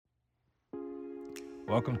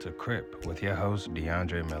Welcome to Crypt with your host,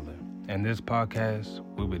 DeAndre Miller. In this podcast,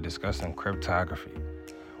 we'll be discussing cryptography,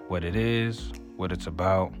 what it is, what it's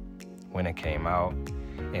about, when it came out,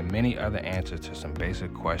 and many other answers to some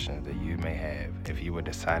basic questions that you may have if you were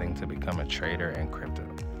deciding to become a trader in crypto.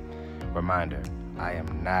 Reminder, I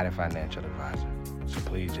am not a financial advisor, so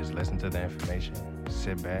please just listen to the information,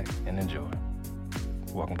 sit back, and enjoy.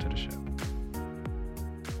 Welcome to the show.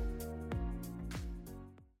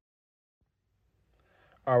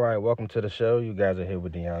 All right, welcome to the show. You guys are here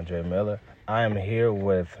with DeAndre Miller. I am here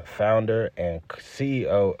with founder and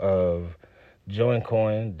CEO of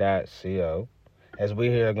Joincoin.co. As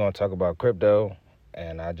we're here going to talk about crypto,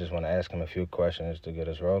 and I just want to ask him a few questions to get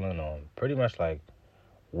us rolling on pretty much like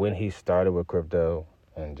when he started with crypto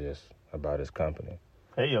and just about his company.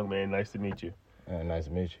 Hey, young man. Nice to meet you. Nice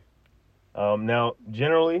to meet you. Now,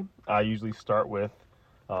 generally, I usually start with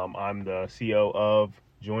I'm the CEO of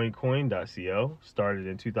Joincoin.co. Started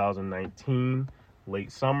in 2019,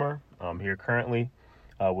 late summer. I'm here currently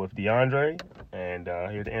with DeAndre, and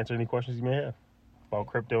here to answer any questions you may have about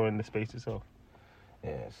crypto and the space itself.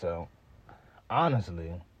 Yeah, so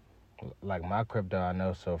honestly, like my crypto, I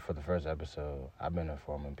know. So for the first episode, I've been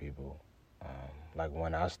informing people. Like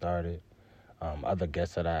when I started, other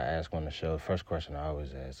guests that I ask on the show, first question I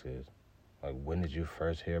always ask is, like, when did you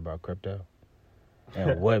first hear about crypto?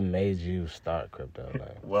 And what made you start crypto?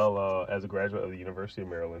 Well, as a graduate of the University of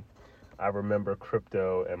Maryland, I remember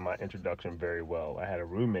crypto and my introduction very well. I had a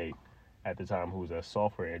roommate at the time who was a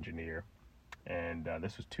software engineer, and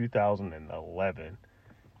this was 2011.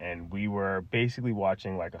 And we were basically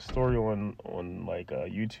watching like a story on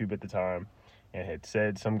YouTube at the time, and had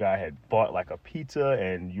said some guy had bought like a pizza,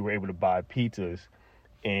 and you were able to buy pizzas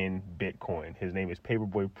in Bitcoin. His name is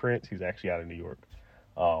Paperboy Prince. He's actually out of New York.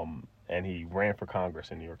 And he ran for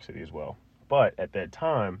Congress in New York City as well. But at that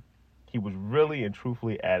time, he was really and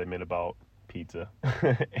truthfully adamant about pizza.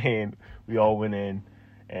 And we all went in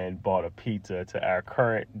and bought a pizza to our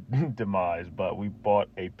current demise. But we bought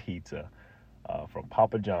a pizza from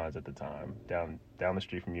Papa John's at the time, down the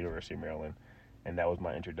street from University of Maryland. And that was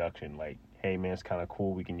my introduction. Like, hey, man, it's kind of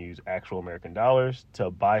cool. We can use actual American dollars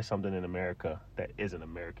to buy something in America that isn't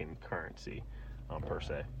American currency, per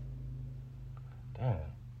se. Damn.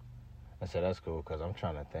 I said, that's cool, because I'm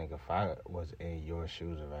trying to think, if I was in your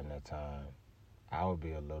shoes around that time, I would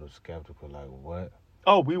be a little skeptical, like, what?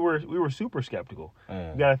 Oh, we were super skeptical.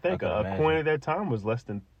 You got to think, a coin at that time was less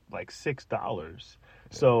than, like, $6.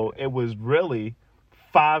 So it was really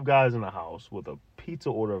 5 guys in the house with a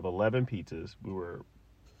pizza order of 11 pizzas. We were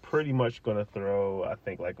pretty much going to throw, I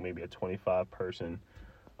think, like maybe a 25-person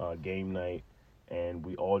game night, and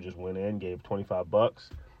we all just went in, gave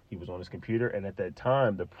 $25. He was on his computer, and at that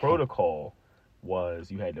time, the protocol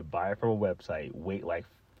was you had to buy it from a website, wait like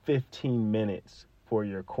 15 minutes for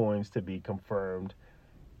your coins to be confirmed.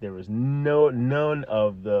 There was none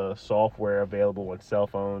of the software available on cell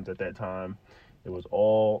phones at that time. It was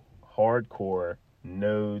all hardcore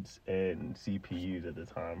nodes and CPUs at the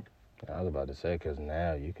time. I was about to say, because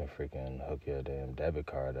now you can freaking hook your damn debit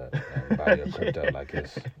card up and buy your crypto like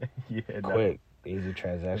it's quick. Easy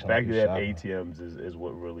transaction. The fact that they have ATMs is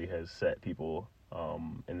what really has set people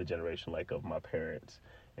in the generation like of my parents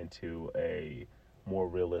into a more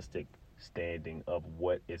realistic standing of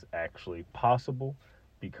what is actually possible.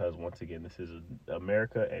 Because once again, this is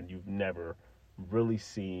America, and you've never really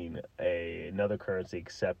seen another currency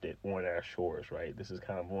accepted on our shores, right? This is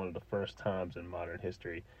kind of one of the first times in modern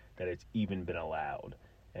history that it's even been allowed.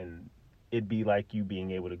 And it'd be like you being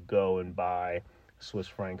able to go and buy Swiss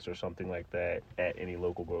francs or something like that at any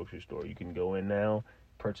local grocery store. You can go in now,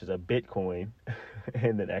 purchase a Bitcoin,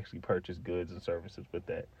 and then actually purchase goods and services with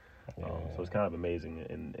that. Yeah. So it's kind of amazing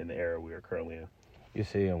in the era we are currently in. You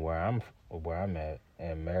see, and where I'm at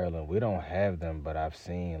in Maryland, we don't have them, but I've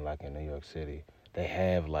seen like in New York City, they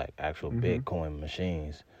have like actual Bitcoin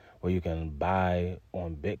machines where you can buy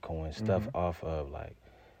on Bitcoin stuff off of like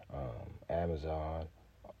Amazon.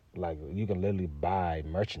 Like you can literally buy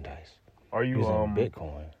merchandise. Are you using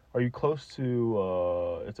Bitcoin? Are you close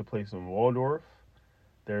to? It's a place in Waldorf.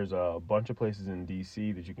 There's a bunch of places in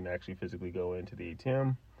DC that you can actually physically go into the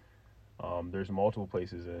ATM. There's multiple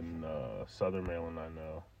places in Southern Maryland I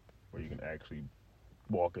know where you can actually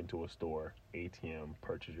walk into a store, ATM,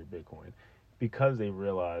 purchase your Bitcoin, because they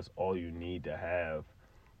realize all you need to have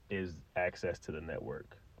is access to the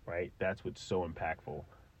network. Right? That's what's so impactful.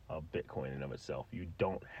 Bitcoin in of itself. You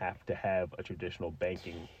don't have to have a traditional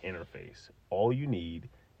banking interface. All you need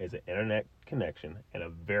is an internet connection and a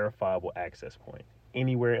verifiable access point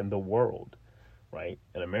anywhere in the world, right?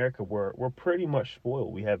 In America, we're pretty much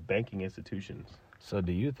spoiled. We have banking institutions So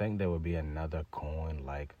do you think there would be another coin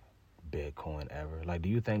like Bitcoin ever? Like, do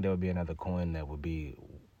you think there would be another coin that would be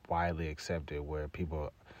widely accepted where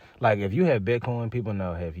people, like, if you have Bitcoin, people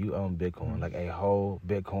know, hey, if you own Bitcoin, like a whole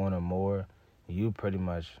Bitcoin or more, you pretty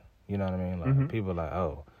much, you know what I mean? Like, people are like,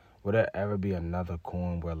 oh, would there ever be another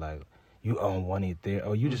coin where, like, you own one Ethereum,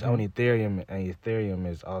 or you just own Ethereum, and Ethereum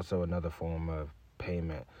is also another form of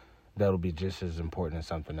payment that'll be just as important as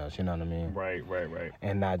something else, you know what I mean? Right.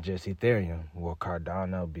 And not just Ethereum. Will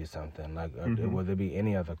Cardano be something? Like, will there be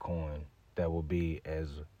any other coin that will be as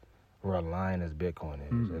reliant as Bitcoin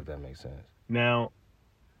is, if that makes sense? Now,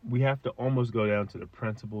 we have to almost go down to the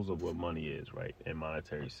principles of what money is, right, in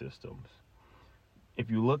monetary systems. If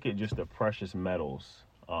you look at just the precious metals,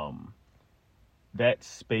 that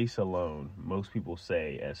space alone, most people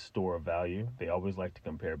say as store of value, they always like to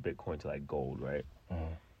compare Bitcoin to like gold, right?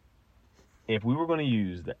 If we were going to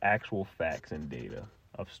use the actual facts and data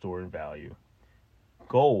of stored value,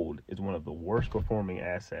 gold is one of the worst performing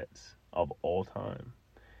assets of all time.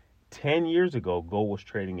 10 years ago, gold was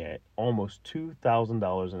trading at almost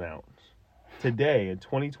 $2,000 an ounce. Today, in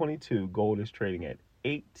 2022, gold is trading at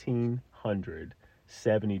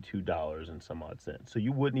 $1,872 and some odd cents. So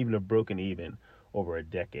you wouldn't even have broken even over a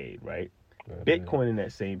decade, right? Bitcoin in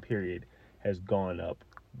that same period has gone up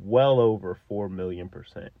well over 4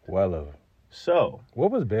 million%. Well over. So,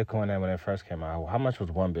 what was Bitcoin at when it first came out? How much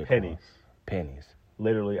was one Bitcoin? Pennies.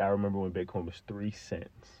 Literally, I remember when Bitcoin was 3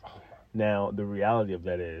 cents. Now, the reality of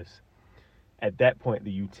that is, at that point,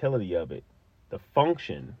 the utility of it, the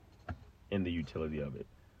function in the utility of it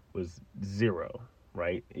was zero,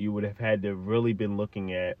 right? You would have had to really been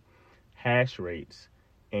looking at hash rates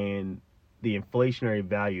and the inflationary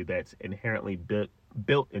value that's inherently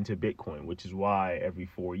built into Bitcoin, which is why every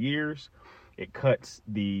 4 years it cuts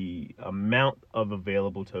the amount of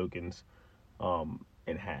available tokens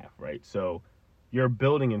in half, right? So you're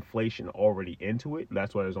building inflation already into it.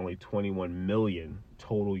 That's why there's only 21 million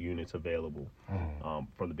total units available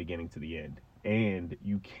from the beginning to the end. And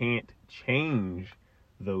you can't change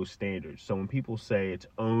those standards. So when people say it's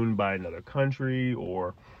owned by another country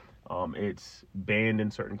or it's banned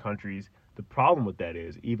in certain countries, the problem with that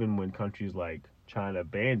is even when countries like China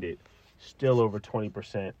banned it, still over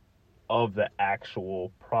 20% of the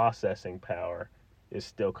actual processing power is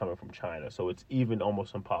still coming from China. So it's even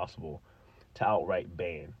almost impossible to outright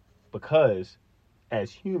ban, because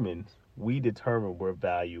as humans, we determine where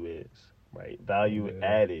value is, right? Value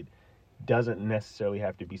added doesn't necessarily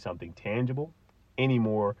have to be something tangible any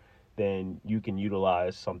more than you can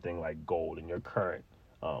utilize something like gold in your current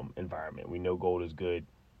environment. We know gold is good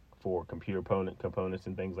for computer components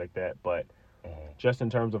and things like that, but just in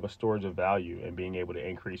terms of a storage of value and being able to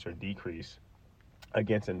increase or decrease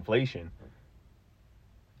against inflation,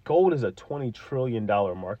 gold is a $20 trillion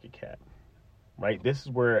market cap, right? This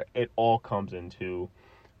is where it all comes into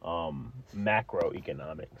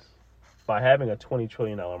macroeconomics. By having a $20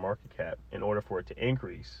 trillion market cap, in order for it to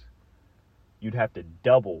increase, you'd have to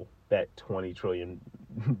double that $20 trillion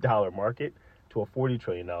market to a $40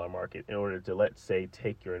 trillion market in order to, let's say,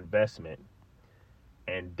 take your investment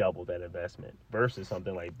and double that investment, versus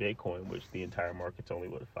something like Bitcoin, which the entire market's only,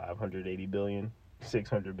 what, 580 billion,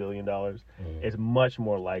 $600 billion. It's much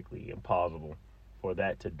more likely and possible for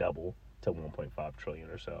that to double to 1.5 trillion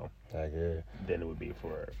or so than it would be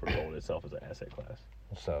for gold itself as an asset class.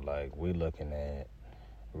 So, like, we looking at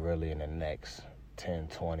really in the next 10,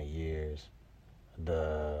 20 years,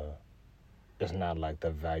 it's not like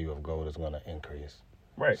the value of gold is going to increase.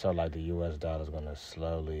 Right. So, like, the U.S. dollar is going to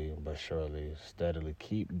slowly but surely, steadily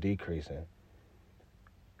keep decreasing.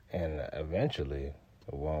 And eventually,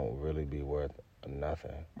 it won't really be worth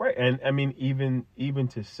nothing. Right. And, I mean, even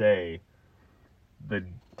to say the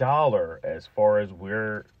dollar, as far as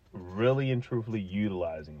we're really and truthfully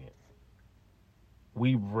utilizing it,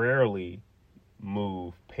 we rarely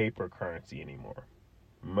move paper currency anymore.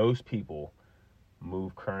 Most people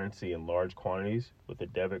move currency in large quantities with a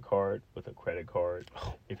debit card, with a credit card.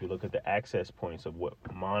 If you look at the access points of what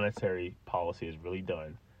monetary policy has really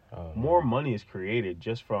done, more money is created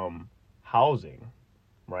just from housing,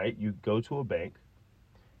 right? You go to a bank,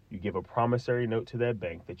 you give a promissory note to that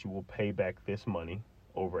bank that you will pay back this money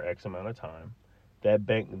over X amount of time. That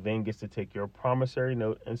bank then gets to take your promissory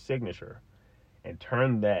note and signature and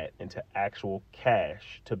turn that into actual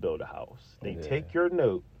cash to build a house. They take your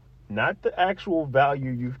note, not the actual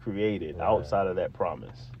value you've created outside of that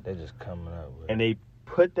promise. They're just coming up with it. And they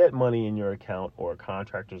put that money in your account or a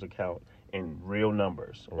contractor's account in real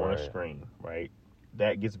numbers on a screen, right?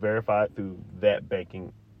 That gets verified through that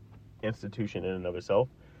banking institution in and of itself.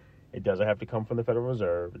 It doesn't have to come from the Federal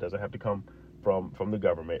Reserve. It doesn't have to come from the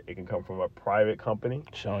government. It can come from a private company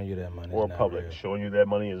Showing you that money or is not public, real. showing you that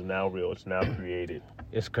money is now real. It's now created.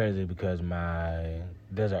 It's crazy because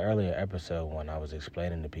there's an earlier episode when I was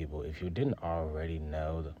explaining to people, if you didn't already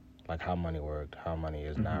know like how money worked, how money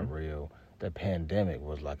is not real, the pandemic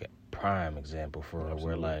was like a prime example for real,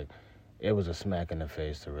 where like it was a smack in the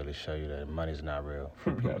face to really show you that money's not real.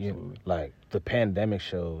 Absolutely. Like the pandemic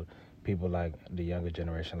showed people like the younger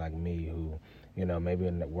generation like me who, maybe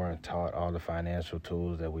weren't taught all the financial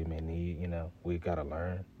tools that we may need. We got to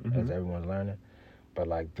learn as everyone's learning. But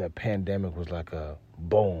like the pandemic was like a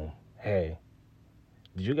boom. Hey,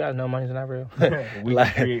 did you guys know money's not real? We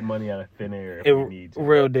like, can create money out of thin air if we need to.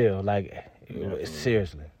 Real deal. Like,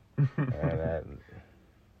 seriously.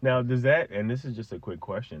 Now, does that, and this is just a quick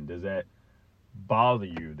question, does that bother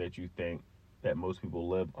you that you think that most people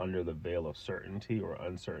live under the veil of certainty or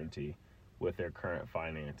uncertainty with their current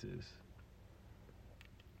finances?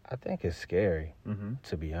 I think it's scary,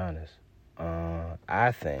 to be honest.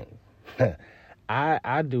 I think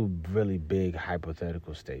I do really big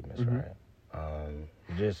hypothetical statements, right?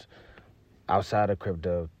 Just outside of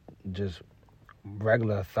crypto, just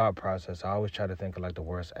regular thought process. I always try to think of like the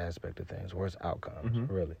worst aspect of things, worst outcomes,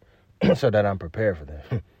 really, so that I'm prepared for them.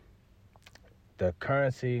 The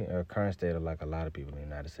current state of like a lot of people in the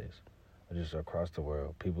United States, just across the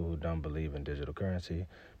world, people who don't believe in digital currency,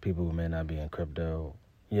 people who may not be in crypto,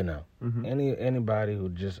 anybody who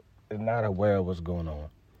just is not aware of what's going on.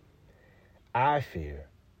 I fear,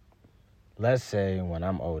 let's say when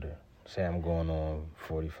I'm older, say I'm going on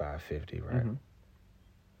 45, 50, right?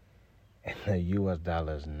 And the U.S.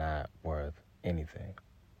 dollar is not worth anything.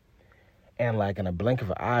 And like in a blink of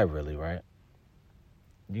an eye, really, right?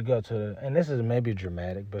 You go to and this is maybe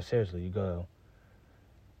dramatic, but seriously, you go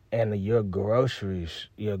and your grocery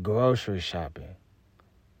shopping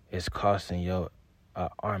is costing your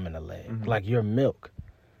arm and a leg. Like your milk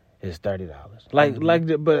is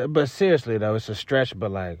 $30. But seriously though, it's a stretch.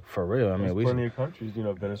 But like for real, I mean, there's plenty of countries,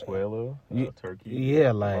 Venezuela, Turkey,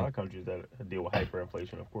 yeah, like a lot of countries that deal with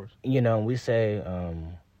hyperinflation, of course. We say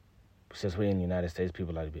since we're in the United States,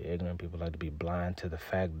 people like to be ignorant. People like to be blind to the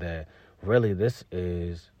fact that really this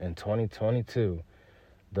is in 2022,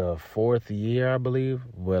 the fourth year I believe,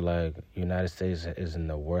 where like United States is in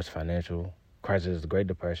the worst financial crisis. The Great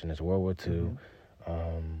Depression, it's World War II.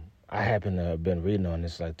 I happen to have been reading on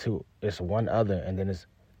this like two. It's one other, and then it's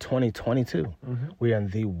 2022. We're in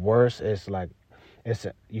the worst. It's like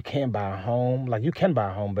you can't buy a home. Like you can buy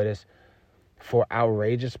a home, but it's for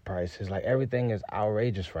outrageous prices. Like everything is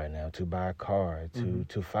outrageous right now. To buy a car,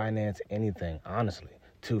 to finance anything, honestly,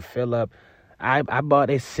 to fill up. I bought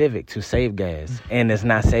a Civic to save gas, and it's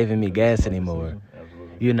not saving me gas anymore.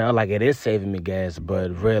 Absolutely. Like it is saving me gas,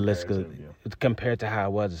 but realistically, compared to how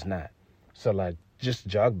it was, it's not. So like, just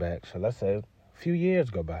jog back. So let's say a few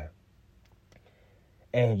years go by,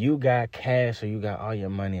 and you got cash or you got all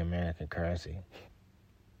your money in American currency,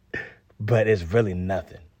 but it's really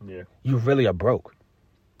nothing. Yeah. You really are broke.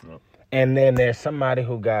 Yep. And then there's somebody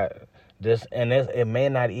who got this, and it may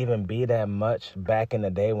not even be that much back in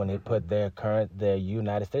the day when they put their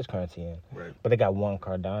United States currency in. Right. But they got one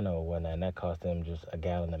Cardano or whatnot, and that cost them just a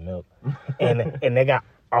gallon of milk. and they got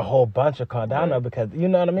a whole bunch of Cardano because, you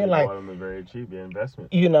know what I mean? They like, bought them a very cheap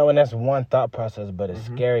investment. And that's one thought process, but it's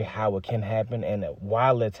scary how it can happen. And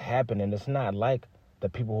while it's happening, it's not like the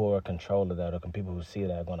people who are in control of that or the people who see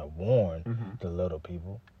that are going to warn the little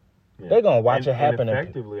people. Yeah. They're going to watch it happen. And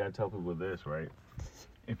effectively, I tell people this, right?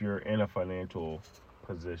 If you're in a financial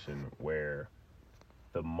position where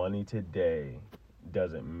the money today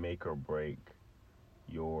doesn't make or break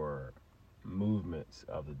your movements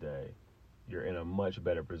of the day, you're in a much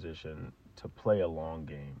better position to play a long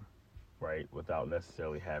game, right? Without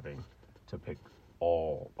necessarily having to pick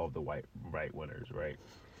all of the right winners, right?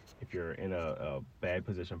 If you're in a bad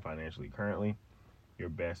position financially currently, your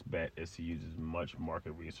best bet is to use as much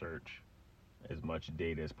market research, as much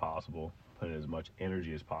data as possible, put in as much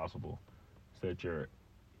energy as possible, so that you're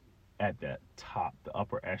at that top, the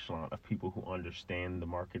upper echelon of people who understand the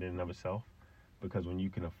market in and of itself. Because when you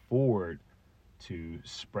can afford to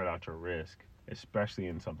spread out your risk, especially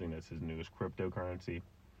in something that's as new as cryptocurrency,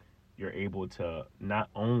 you're able to not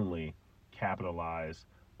only capitalize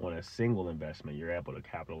on a single investment, you're able to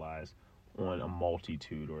capitalize on a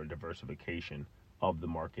multitude or a diversification of the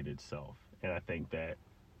market itself. And I think that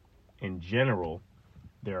in general,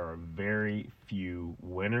 there are very few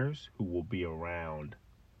winners who will be around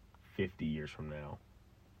 50 years from now.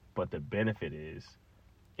 But the benefit is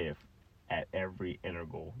if at every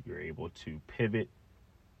integral you're able to pivot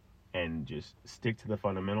and just stick to the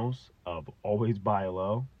fundamentals of always buy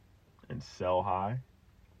low and sell high,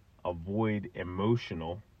 avoid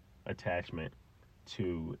emotional attachment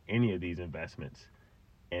to any of these investments,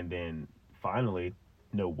 and then finally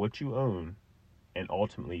know what you own and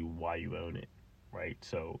ultimately why you own it, right?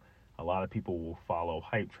 So a lot of people will follow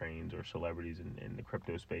hype trains or celebrities in the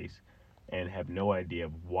crypto space and have no idea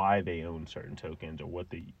of why they own certain tokens or what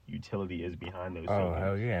the utility is behind those Oh, tokens.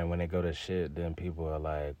 hell yeah. And when they go to shit, then people are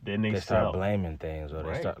like, Then they start sell. blaming things, or they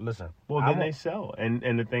Right. start, listen. Well, then they sell. And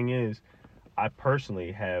the thing is, I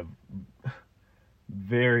personally have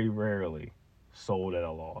very rarely sold at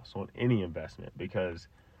a loss on any investment because,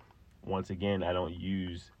 once again, I don't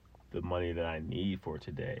use the money that I need for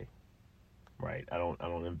today. Right. I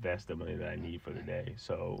don't invest the money that I need for today.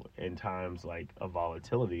 So in times like a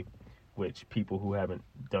volatility, which people who haven't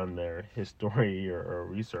done their history or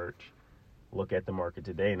research look at the market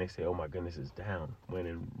today and they say, oh my goodness, it's down. When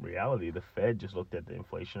in reality, the Fed just looked at the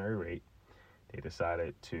inflationary rate. They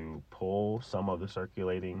decided to pull some of the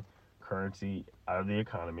circulating currency out of the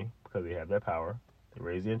economy because they have that power. They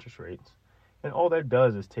raise the interest rates. And all that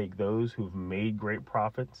does is take those who've made great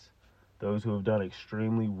profits, those who have done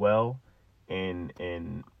extremely well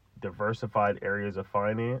in diversified areas of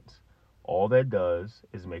finance. All that does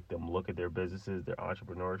is make them look at their businesses, their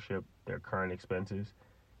entrepreneurship, their current expenses.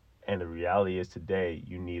 And the reality is today,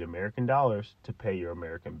 you need American dollars to pay your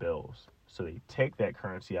American bills. So they take that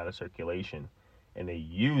currency out of circulation and they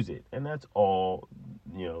use it. And that's all,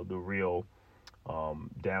 the real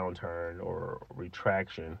downturn or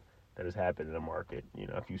retraction that has happened in the market.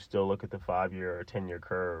 If you still look at the 5-year or 10-year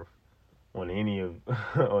curve on any of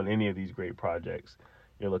on any of these great projects,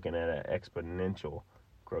 you're looking at an exponential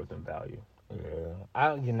growth in value.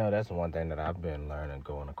 Yeah, that's one thing that I've been learning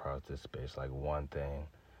going across this space. Like one thing,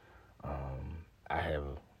 I have,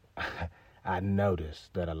 I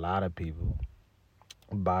noticed that a lot of people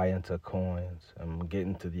buy into coins and get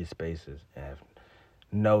into these spaces and have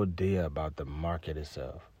no idea about the market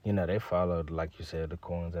itself. They followed, like you said, the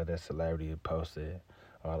coins that celebrity posted,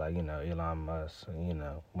 or like, Elon Musk,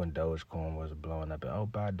 when Dogecoin was blowing up,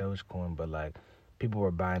 and buy Dogecoin, but like, people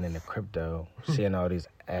were buying into crypto, seeing all these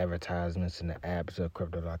advertisements in the apps of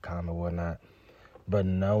crypto.com and whatnot, but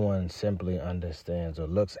no one simply understands or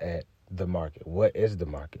looks at the market. What is the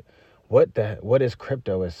market? What is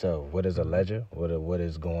crypto itself? What is a ledger? What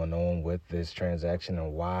is going on with this transaction,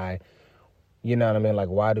 and why? You know what I mean? Like,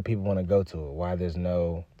 why do people want to go to it? Why there's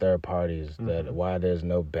no third parties? Why there's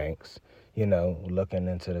no banks? Looking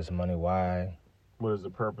into this money. Why? What is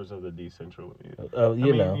the purpose of the decentralized?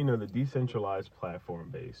 The decentralized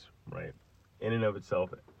platform base, right? In and of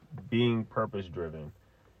itself, being purpose driven,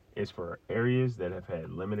 is for areas that have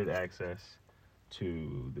had limited access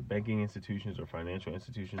to the banking institutions or financial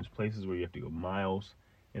institutions, places where you have to go miles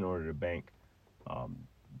in order to bank.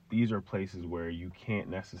 These are places where you can't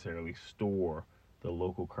necessarily store the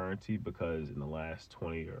local currency because in the last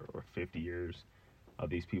 20 or 50 years of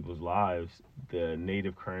these people's lives, the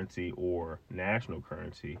native currency or national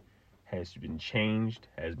currency has been changed,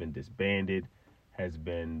 has been disbanded, has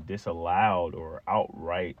been disallowed or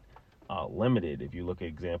outright limited. If you look at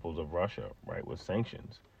examples of Russia, right, with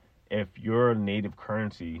sanctions, if your native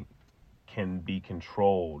currency can be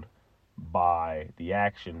controlled by the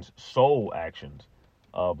sole actions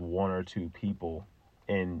of one or two people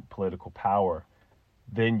in political power,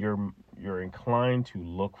 then you're inclined to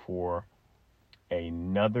look for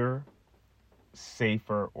another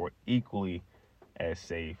safer or equally as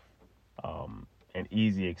safe and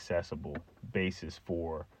easy accessible basis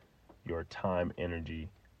for your time, energy,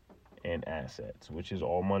 and assets, which is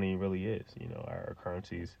all money really is. Our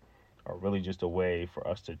currencies are really just a way for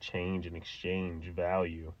us to change and exchange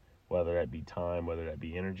value, whether that be time, whether that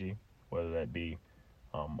be energy, whether that be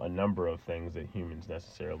a number of things that humans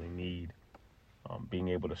necessarily need. Being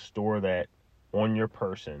able to store that on your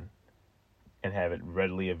person and have it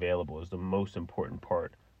readily available is the most important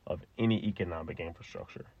part of any economic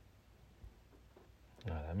infrastructure.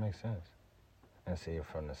 No, that makes sense. And see,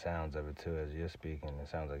 from the sounds of it too, as you're speaking, it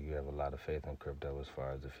sounds like you have a lot of faith in crypto as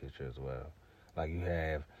far as the future as well. Like you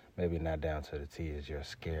have, maybe not down to the T as you're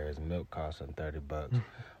scared as milk costing $30,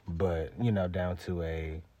 but down to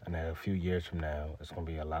a few years from now, it's gonna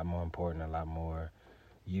be a lot more important, a lot more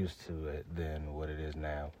used to it than what it is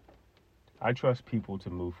now. I trust people to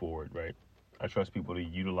move forward, right? I trust people to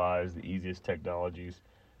utilize the easiest technologies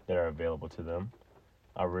that are available to them.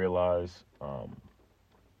 I realize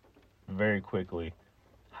very quickly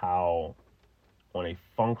how, on a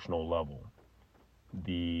functional level,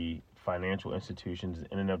 the financial institutions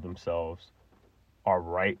in and of themselves are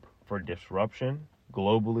ripe for disruption,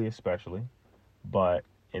 globally especially, but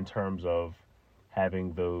in terms of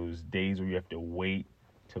having those days where you have to wait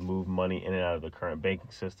to move money in and out of the current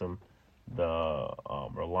banking system, the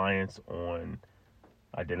reliance on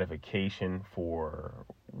identification for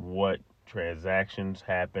what transactions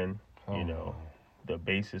happen, the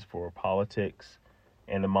basis for politics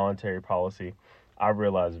and the monetary policy. I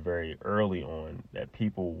realized very early on that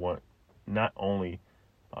people want not only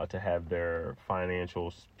to have their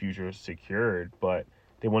financial future secured, but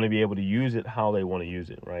they want to be able to use it how they want to use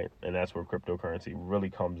it, right? And that's where cryptocurrency really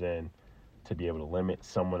comes in, to be able to limit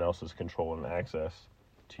someone else's control and access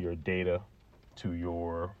to your data, to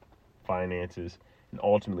your finances, and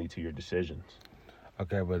ultimately to your decisions.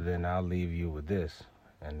 Okay, but then I'll leave you with this,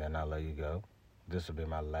 and then I'll let you go. This will be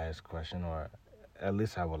my last question, or at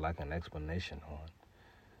least I would like an explanation on.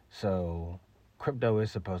 So, crypto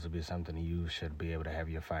is supposed to be something you should be able to have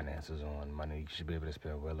your finances on. Money you should be able to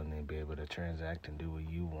spend willingly and be able to transact and do what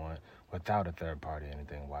you want without a third party or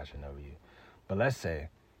anything watching over you. But let's say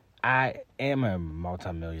I am a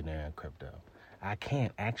multimillionaire in crypto. I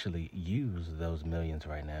can't actually use those millions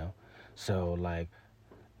right now. So, like,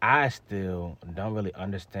 I still don't really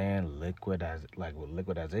understand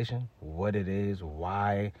liquidization, what it is,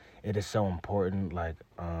 why it is so important. Like,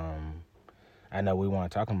 I know we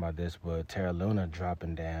weren't talking about this, but Terra Luna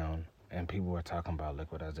dropping down, and people were talking about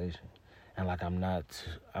liquidization, and like I'm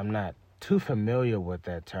not too familiar with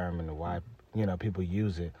that term and why people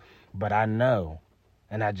use it, but I know,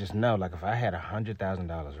 and I just know, like if I had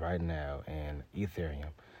 $100,000 right now in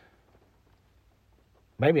Ethereum.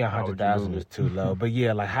 Maybe 100,000 is too low, but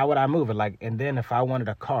yeah, like how would I move it? Like, and then if I wanted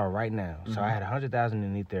a car right now, so I had 100,000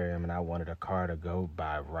 in Ethereum, and I wanted a car to go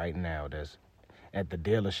by right now that's at the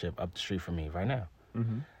dealership up the street from me right now.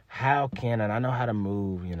 How can, and I know how to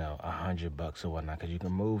move, $100 or whatnot, because you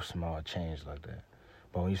can move small change like that.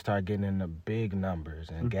 But when you start getting into big numbers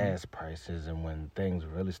and gas prices, and when things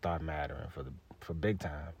really start mattering for big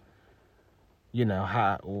time,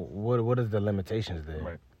 what is the limitations there?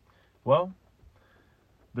 Right. Well,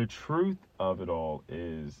 the truth of it all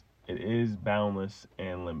is it is boundless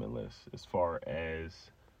and limitless as far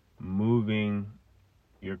as moving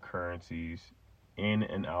your currencies in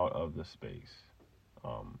and out of the space.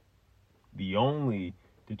 The only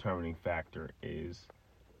determining factor is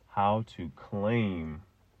how to claim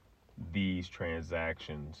these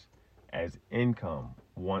transactions as income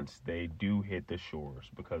once they do hit the shores,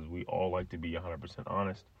 because we all like to be 100%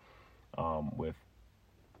 honest with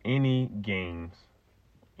any gains,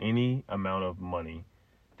 any amount of money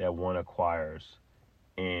that one acquires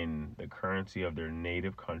in the currency of their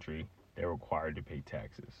native country, they're required to pay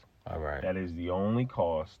taxes. All right. That is the only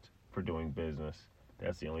cost for doing business.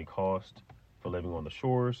 That's the only cost for living on the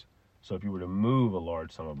shores. So if you were to move a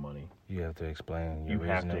large sum of money, you have to explain your you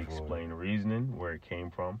have to explain the reasoning, where it came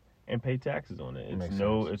from, and pay taxes on it.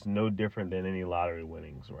 It's no different than any lottery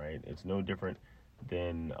winnings, right? It's no different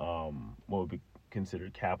than what would be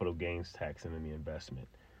considered capital gains tax in any investment.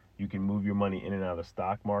 You can move your money in and out of the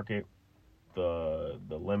stock market. The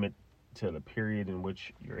limit to the period in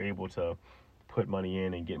which you're able to put money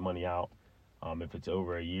in and get money out, if it's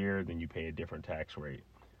over a year, then you pay a different tax rate.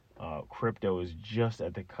 Crypto is just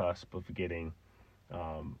at the cusp of getting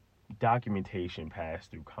documentation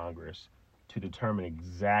passed through Congress to determine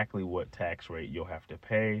exactly what tax rate you'll have to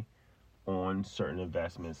pay on certain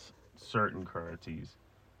investments, certain currencies.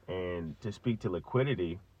 And to speak to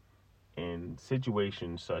liquidity in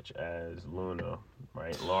situations such as Luna,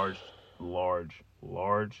 right?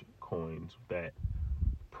 Large coins that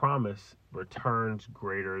promise returns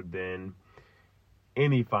greater than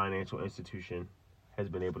any financial institution has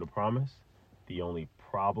been able to promise. The only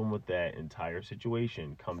problem with that entire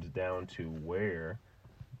situation comes down to where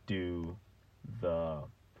do the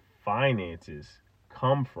finances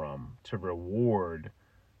come from to reward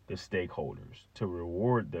the stakeholders, to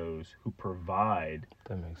reward those who provide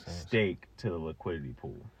stake to the liquidity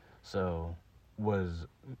pool. So,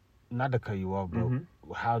 not to cut you off, but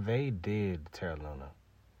how they did Terra Luna,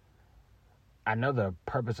 I know the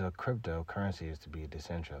purpose of cryptocurrency is to be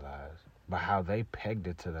decentralized, but how they pegged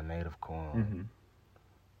it to the native coin,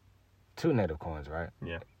 2 native coins, right?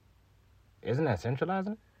 Yeah. Isn't that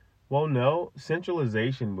centralizing? Well, no.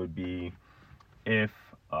 Centralization would be if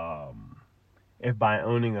by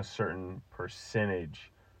owning a certain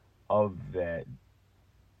percentage of that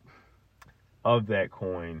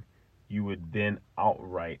coin, you would then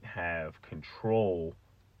outright have control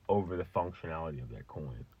over the functionality of that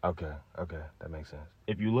coin. Okay, that makes sense.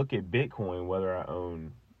 If you look at Bitcoin, whether I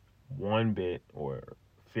own 1 bit or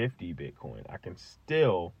 50 Bitcoin, I can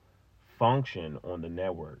still function on the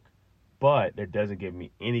network, but it doesn't give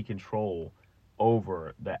me any control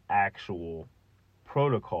over the actual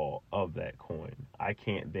protocol of that coin. I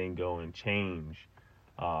can't then go and change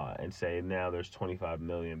and say now there's 25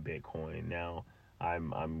 million Bitcoin. Now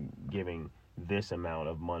I'm giving this amount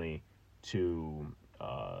of money to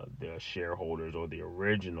the shareholders or the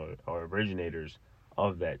originators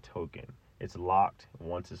of that token. It's locked.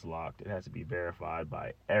 Once it's locked, it has to be verified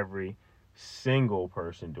by every single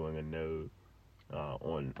person doing a node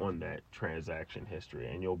on that transaction history,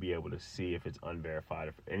 and you'll be able to see if it's unverified.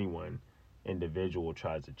 If anyone individual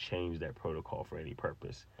tries to change that protocol for any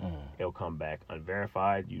purpose, it'll come back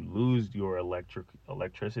unverified. You lose your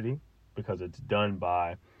electricity because it's done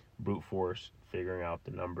by brute force, figuring out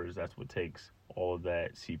the numbers. That's what takes all of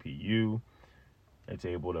that CPU. It's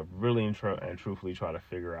able to really and truthfully try to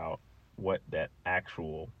figure out what that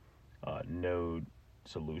actual node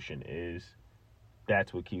solution is.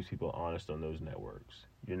 That's what keeps people honest on those networks.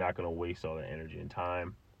 You're not going to waste all that energy and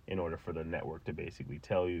time in order for the network to basically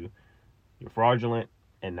tell you you're fraudulent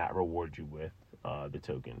and not reward you with the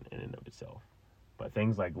token in and of itself. But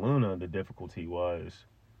things like Luna, the difficulty was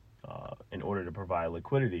in order to provide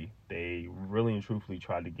liquidity, they really and truthfully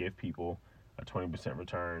tried to give people a 20%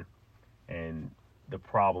 return. And the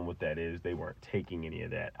problem with that is they weren't taking any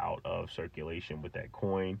of that out of circulation with that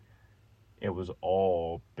coin. It was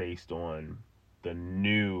all based on the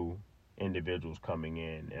new individuals coming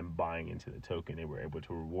in and buying into the token. They were able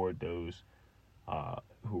to reward those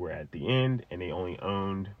who were at the end, and they only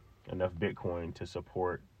owned enough Bitcoin to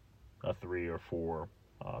support a $3 or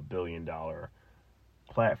 $4 billion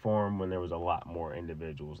platform when there was a lot more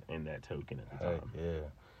individuals in that token at the time. Yeah.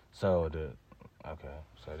 So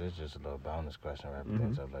this is just a little bonus question right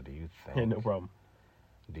there. So like, do you think? Yeah, no problem.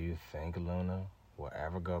 Do you think Luna will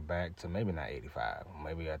ever go back to maybe not 85,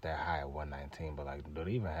 maybe at that high at 119, but like, do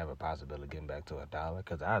they even have a possibility of getting back to $1?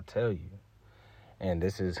 Because I'll tell you, and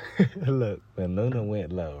this is look, when Luna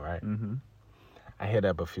went low, right? I hit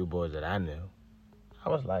up a few boys that I knew. I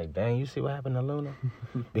was like, dang, you see what happened to Luna?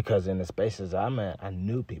 Because in the spaces I'm at, I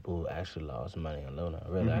knew people who actually lost money on Luna.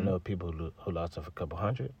 Really, I know people who lost a couple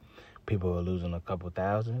hundred. People were losing a couple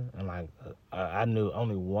thousand. And like, I knew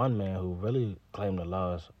only one man who really claimed a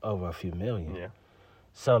loss over a few million. Yeah.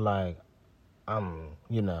 So like, I'm,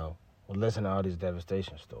 listening to all these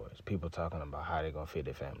devastation stories. People talking about how they're going to feed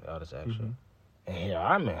their family, all this extra. And here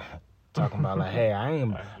I'm talking about like, hey, I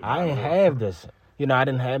ain't have this. I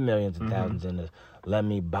didn't have millions and thousands in this. Let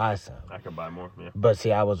me buy some. I can buy more. Yeah. But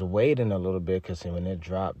see, I was waiting a little bit because when it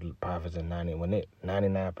dropped, profits at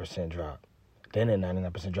 99% dropped, then it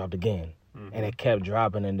 99% dropped again, and it kept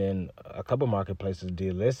dropping. And then a couple marketplaces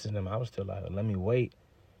delisted them. I was still like, let me wait.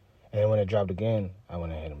 And when it dropped again, I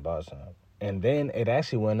went ahead and bought some. And then it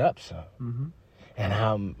actually went up some, and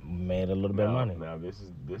I made a little bit of money. Now this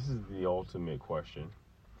is the ultimate question.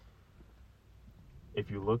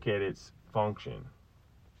 If you look at its function,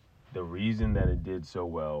 the reason that it did so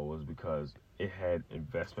well was because it had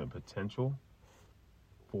investment potential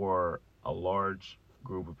for a large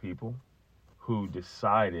group of people who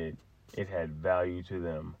decided it had value to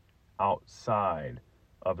them outside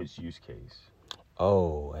of its use case.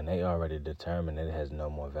 Oh, and they already determined it has no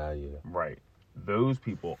more value. Right. Those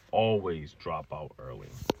people always drop out early.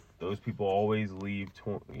 Those people always leave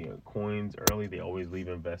coins early. They always leave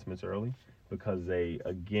investments early because they,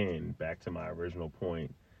 again, back to my original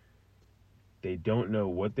point, they don't know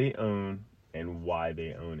what they own and why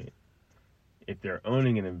they own it. If they're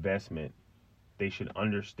owning an investment, they should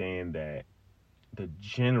understand that the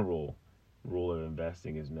general rule of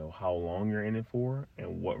investing is know how long you're in it for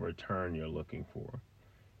and what return you're looking for.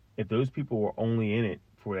 If those people were only in it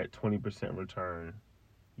for that 20% return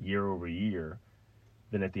year over year,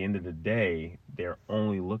 then at the end of the day, they're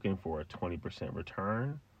only looking for a 20%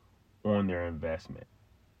 return on their investment.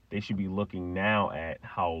 They should be looking now at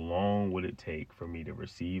how long would it take for me to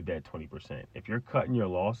receive that 20%. If you're cutting your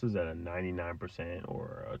losses at a 99%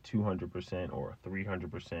 or a 200% or a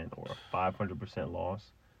 300% or a 500%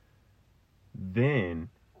 loss, then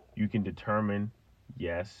you can determine,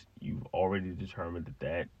 yes, you've already determined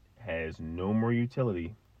that has no more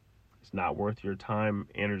utility. It's not worth your time,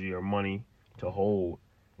 energy, or money to hold,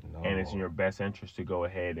 and it's in your best interest to go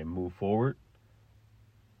ahead and move forward.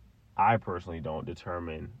 I personally don't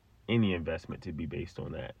determine any investment to be based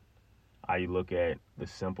on that. I look at the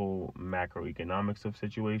simple macroeconomics of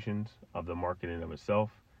situations, of the market in and of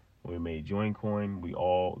itself. When we made Joincoin, we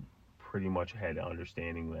all pretty much had an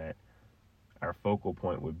understanding that our focal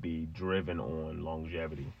point would be driven on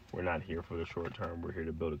longevity. We're not here for the short term. We're here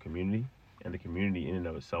to build a community, and the community in and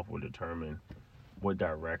of itself will determine what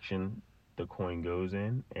direction the coin goes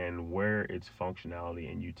in and where its functionality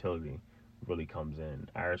and utility really comes in.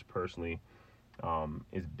 Ours personally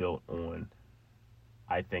is built on,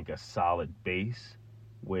 I think, a solid base,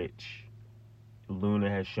 which Luna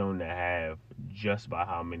has shown to have just by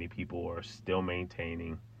how many people are still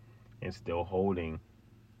maintaining and still holding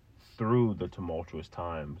through the tumultuous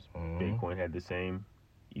times. Bitcoin had the same,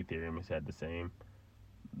 Ethereum has had the same.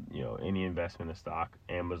 Any investment in stock,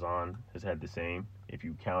 Amazon has had the same. If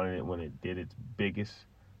you counted it when it did its biggest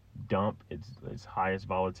dump, its highest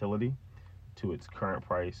volatility to its current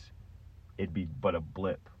price, it'd be but a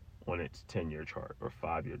blip on its 10-year chart or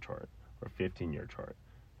 5-year chart or 15-year chart.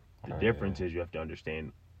 The difference is you have to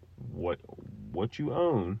understand what you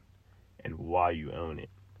own and why you own it.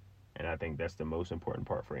 And I think that's the most important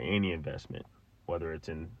part for any investment, whether it's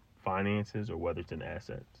in finances or whether it's in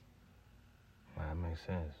assets. That makes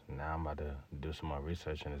sense. Now I'm about to do some more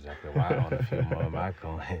research on exactly why I own a few more of my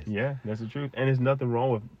coins. Yeah, that's the truth. And there's nothing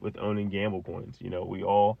wrong with owning gamble coins. We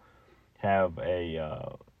all have an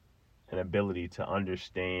ability to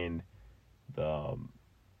understand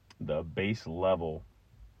the base level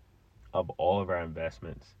of all of our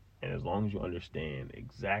investments. And as long as you understand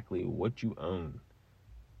exactly what you own,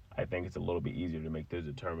 I think it's a little bit easier to make those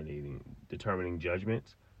determining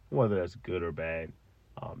judgments, whether that's good or bad.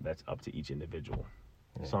 That's up to each individual.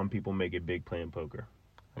 Yeah. Some people make it big playing poker.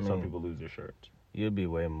 Some people lose their shirts. You'd be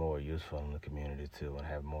way more useful in the community too, and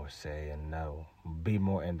have more say and be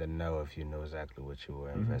more in the know if you know exactly what you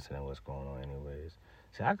were investing in, what's going on anyways.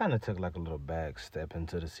 See, I kind of took like a little back step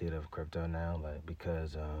into the seat of crypto now,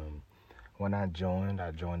 because when I joined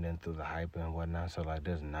in through the hype and whatnot, so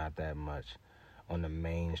there's not that much on the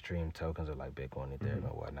mainstream tokens of Bitcoin, Ethereum,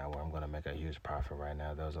 and whatnot, where I'm going to make a huge profit right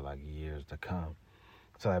now. Those are years to come.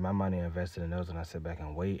 So my money invested in those, and I sit back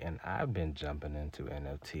and wait, and I've been jumping into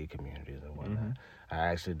NFT communities and whatnot. I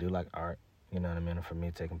actually do like art, you know what I mean? And for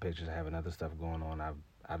me, taking pictures and having other stuff going on,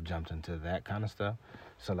 I've jumped into that kind of stuff.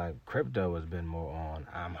 So crypto has been more on,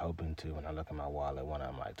 I'm hoping to, when I look at my wallet when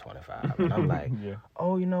I'm 25, and I'm like,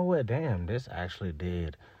 oh, you know what? Damn, this actually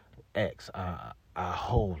did X a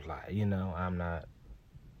whole lot, I'm not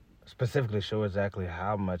specifically sure exactly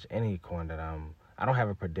how much any coin that I don't have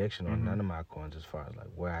a prediction on none of my coins as far as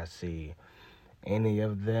where I see any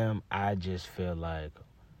of them. I just feel like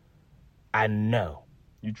I know.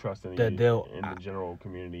 You trust in the general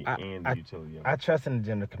community and the utility. I trust in the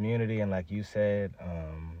general community, and like you said,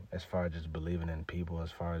 as far as just believing in people,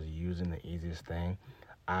 as far as using the easiest thing,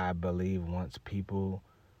 I believe once people,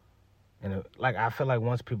 I feel like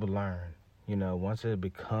once people learn, once it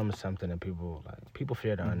becomes something that people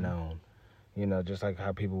fear the unknown. Just like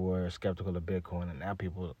how people were skeptical of Bitcoin, and now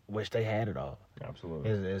people wish they had it all. Absolutely.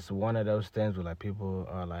 It's one of those things where people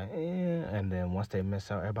are and then once they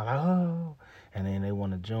miss out, everybody oh, and then they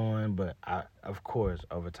want to join. But of course,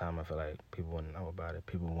 over time, I feel like people want to know about it.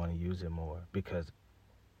 People want to use it more because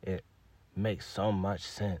it makes so much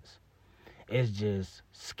sense. It's just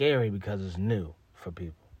scary because it's new for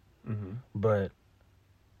people. But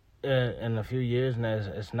in a few years now,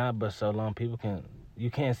 it's not but so long you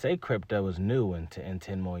can't say crypto is new in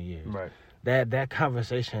 10 more years. Right. That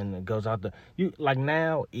conversation goes out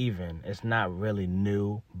now even it's not really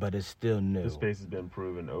new, but it's still new. The space has been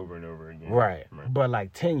proven over and over again. Right.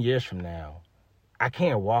 But 10 years from now, I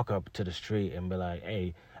can't walk up to the street and be like,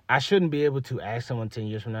 hey, I shouldn't be able to ask someone 10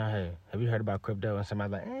 years from now, hey, have you heard about crypto? And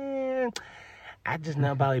somebody's I just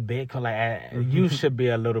know about Bitcoin. You should be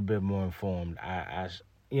a little bit more informed. I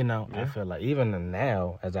feel like even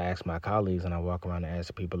now, as I ask my colleagues and I walk around and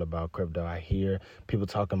ask people about crypto, I hear people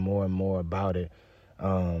talking more and more about it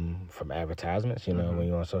from advertisements. When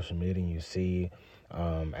you're on social media and you see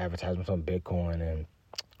advertisements on Bitcoin, and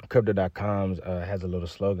Crypto.com has a little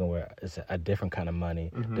slogan where it's a different kind of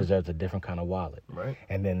money deserves a different kind of wallet. Right.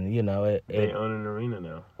 And then, they own an arena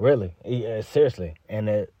now. Really. Seriously. And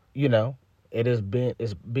it's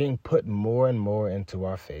being put more and more into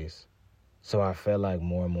our face. So I feel like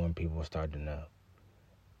more and more people will start to know.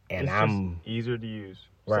 And it's just easier to use.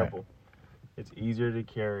 Right. Simple. It's easier to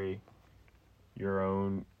carry your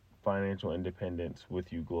own financial independence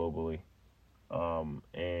with you globally.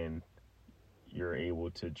 And you're able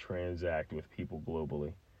to transact with people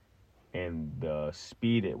globally. And the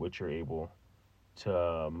speed at which you're able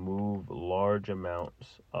to move large amounts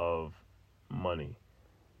of money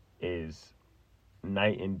is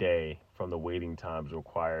night and day from the waiting times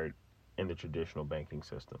required in the traditional banking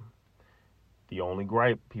system. The only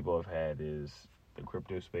gripe people have had is the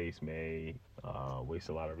crypto space may waste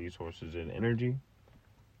a lot of resources and energy.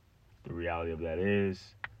 The reality of that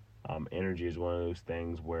is energy is one of those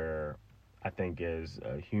things where I think as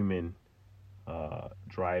a human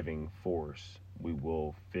driving force, we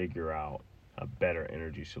will figure out a better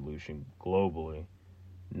energy solution globally,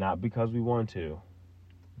 not because we want to,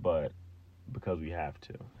 but because we have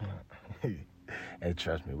to. Hey,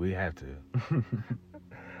 trust me, we have to.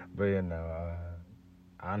 But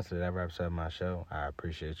honestly, that wraps up my show. I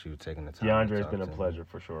appreciate you taking the time. DeAndre, it's been a pleasure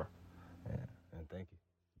for sure. Yeah.